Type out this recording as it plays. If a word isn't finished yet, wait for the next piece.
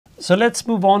So let's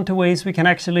move on to ways we can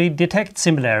actually detect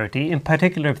similarity, in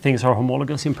particular if things are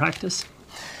homologous in practice.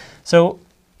 So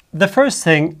the first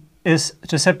thing is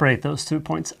to separate those 2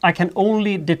 points. I can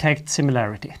only detect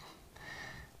similarity.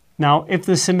 Now, if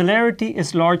the similarity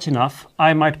is large enough,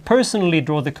 I might personally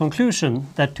draw the conclusion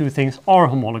that 2 things are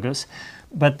homologous,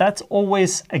 but that's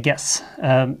always a guess.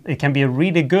 It can be a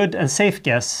really good and safe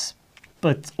guess,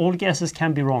 but all guesses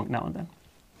can be wrong now and then.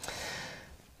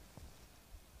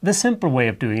 The simple way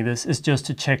of doing this is just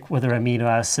to check whether amino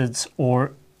acids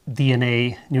or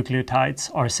DNA nucleotides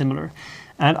are similar.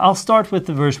 And I'll start with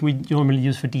the version we normally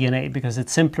use for DNA because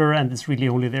it's simpler and it's really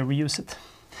only there we use it.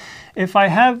 If I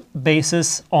have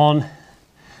bases on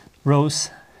rows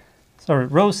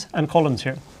and columns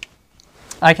here,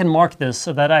 I can mark this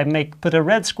so that I put a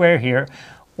red square here,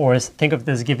 or think of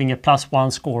this giving a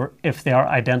 +1 score if they are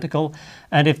identical.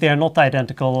 And if they are not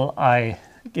identical, I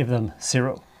give them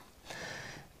 0.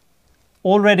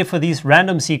 Already for these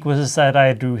random sequences that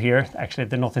I drew here, actually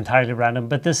they're not entirely random,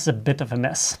 but this is a bit of a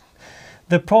mess.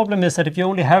 The problem is that if you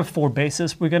only have 4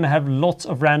 bases, we're going to have lots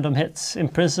of random hits. In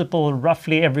principle,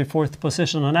 roughly every 4th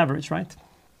position on average, right?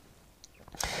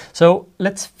 So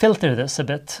let's filter this a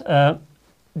bit.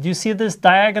 Do you see this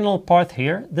diagonal part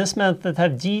here? This meant that I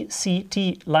have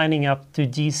GCT lining up to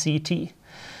GCT.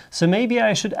 So maybe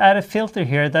I should add a filter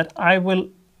here that I will,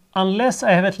 unless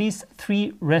I have at least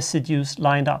 3 residues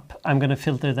lined up, I'm going to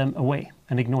filter them away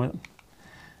and ignore them.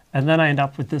 And then I end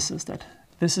up with this instead.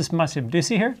 This is much simpler. Do you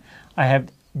see here? I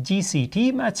have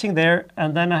GCT matching there,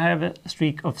 and then I have a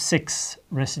streak of 6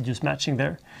 residues matching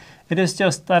there. It is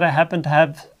just that I happen to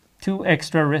have 2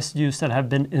 extra residues that have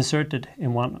been inserted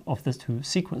in one of the 2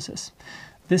 sequences.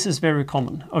 This is very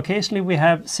common. Occasionally we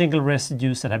have single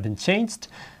residues that have been changed,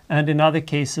 and in other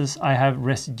cases I have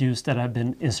residues that have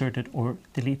been inserted or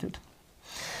deleted.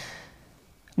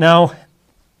 Now,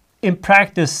 in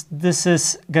practice, this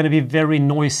is going to be very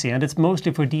noisy, and it's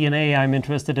mostly for DNA I'm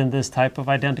interested in this type of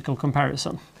identical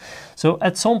comparison. So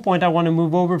at some point I want to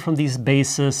move over from these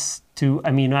bases to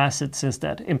amino acids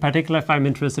instead, in particular if I'm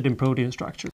interested in protein structure.